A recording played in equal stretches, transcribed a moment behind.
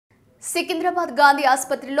సికింద్రాబాద్ గాంధీ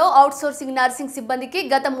ఆసుపత్రిలో outsourcing nursing సిబ్బందికి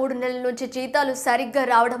గత 3 నెలల నుంచి జీతాలు సరిగ్గా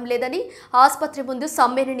రావడం లేదని ఆసుపత్రి ముందు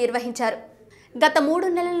సమ్మెను నిర్వహించారు. గత 3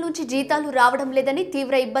 నెలల నుంచి జీతాలు రావడం లేదని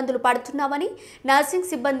తీవ్ర ఇబ్బందులు పడుతున్నామని నర్సింగ్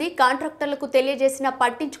సిబ్బంది కాంట్రాక్టర్లకు తెలియజేసినా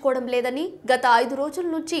పట్టించుకోవడం లేదని గత 5 రోజుల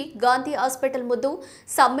నుంచి గాంధీ హాస్పిటల్ ముందు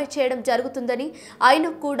సమ్మె చేయడం జరుగుతుందని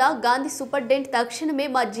అయినా కూడా గాంధీ సూపరింటెండెంట్ తక్షణమే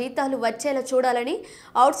మా జీతాలు వచ్చేలా చూడాలని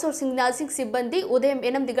అవుట్సోర్సింగ్ నర్సింగ్ సిబ్బంది ఉదయం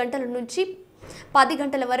 8 గంటల నుంచి 10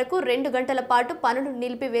 గంటల వరకు 2 గంటల పాటు పనులు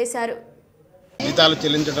నిలిపివేశారు. జీతాలు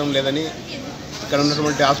చెల్లించడం లేదని ఇక్కడ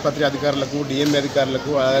ఉన్నటువంటి ఆసుపత్రి అధికారులకు, డిఎంఏ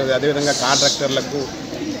అధికారులకు, అదేవిధంగా కాంట్రాక్టర్లకు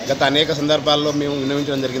గత అనేక సందర్భాల్లో మేము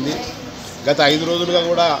విన్నవించడం జరిగింది. గత 5 రోజులుగా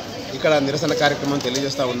కూడా ఇక్కడ నిరసన కార్యక్రమం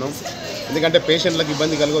తెలియజేస్తూ ఉన్నాం. ఎందుకంటే పేషెంట్లకు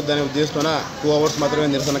ఇబ్బంది కలగొద్దనే ఉద్దేశంతో 2 అవర్స్ మాత్రమే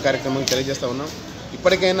నిరసన కార్యక్రమం తెలియజేస్తూ ఉన్నాం.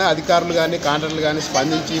 ఇప్పటికైనా అధికారులు కానీ కాంట్రాక్టర్లు కానీ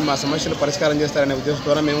స్పందించి మా సమస్యలు పరిష్కారం చేస్తారనే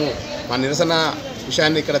ఉద్దేశంతో మేము మా నిరసన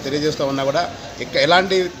విషయాన్ని ఇక్కడ తెలియజేస్తూ ఉన్నా కూడా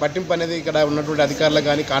ఎలాంటి పట్టింపు అనేది ఇక్కడ ఉన్నటువంటి అధికారులు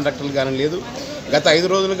కానీ కాంట్రాక్టర్లు కానీ లేదు. గత 5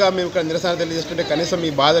 రోజులుగా మేము ఇక్కడ నిరసన తెలియజేస్తుంటే కనీసం మీ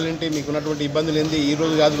బాధలేంటి, మీకు ఉన్నటువంటి ఇబ్బందులు ఏంటి, ఈ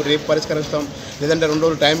రోజు కాదు రేపు పరిష్కరిస్తాం, లేదంటే 2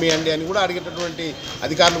 రోజులు టైం ఇవ్వండి అని కూడా అడిగేటటువంటి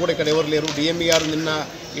అధికారులు కూడా ఇక్కడ ఎవరు లేరు. డిఎంఈ గారు నిన్న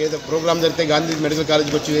ఏదో ప్రోగ్రామ్ జరిగితే గాంధీ మెడికల్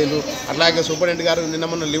కాలేజ్కి వచ్చి వేరు, అట్లాగే సూపరింటెండెంట్ గారు నిన్న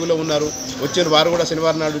మొన్న లీవ్లో ఉన్నారు, వచ్చారు, వారు కూడా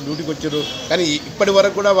శనివారం నాడు డ్యూటీకి వచ్చారు. కానీ ఇప్పటి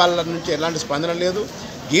వరకు కూడా వాళ్ళ నుంచి ఎలాంటి స్పందన లేదు.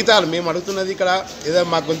 జీతాలు మేము అడుగుతున్నది ఇక్కడ ఏదో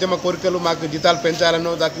మాకు కొంచెం మా కోరికలు, మాకు జీతాలు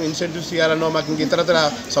పెంచాలనో, దానికి ఇన్సెంటివ్స్ ఇవ్వాలనో, మాకు ఇంక ఇతరతర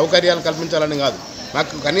సౌకర్యాలు కల్పించాలని కాదు,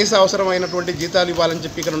 మాకు కనీస అవసరమైనటువంటి జీతాలు ఇవ్వాలని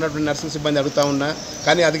చెప్పి ఇక్కడ ఉన్నటువంటి నర్సింగ్ సిబ్బంది అడుగుతూ ఉన్నా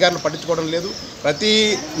కానీ అధికారులు పట్టించుకోవడం లేదు. ప్రతి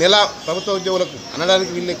నెల ప్రభుత్వ ఉద్యోగులకు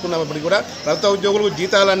అనడానికి వీళ్ళు ఎక్కువ ఉన్నప్పటికీ కూడా ప్రభుత్వ ఉద్యోగులకు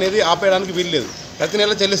జీతాలు అనేది ఆపేయడానికి వీలు లేదు, ప్రతి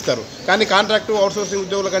నెల చెల్లిస్తారు. కానీ కాంట్రాక్టు అవుట్సోర్సింగ్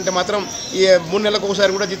ఉద్యోగుల కంటే మాత్రం ఈ 3 నెలలకు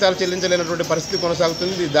ఒకసారి కూడా జీతాలు చెల్లించలేనటువంటి పరిస్థితి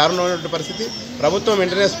కొనసాగుతుంది. ఇది దారుణమైనటువంటి పరిస్థితి. ప్రభుత్వం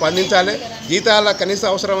వెంటనే స్పందించాలి. జీతాల కనీస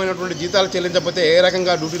అవసరమైనటువంటి జీతాలు చెల్లించకపోతే ఏ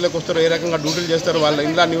రకంగా డ్యూటీలకు వస్తారో, ఏ రకంగా డ్యూటీలు చేస్తారో, వాళ్ళ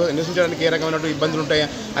ఇంట్లో నివసించడానికి ఏ రకమైనటువంటి ఇబ్బందులు ఉంటాయో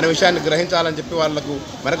అనే విషయాన్ని గ్రహించాలని చెప్పి వాళ్లకు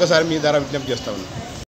మరొకసారి మీ ద్వారా విజ్ఞప్తి చేస్తా ఉన్నాం.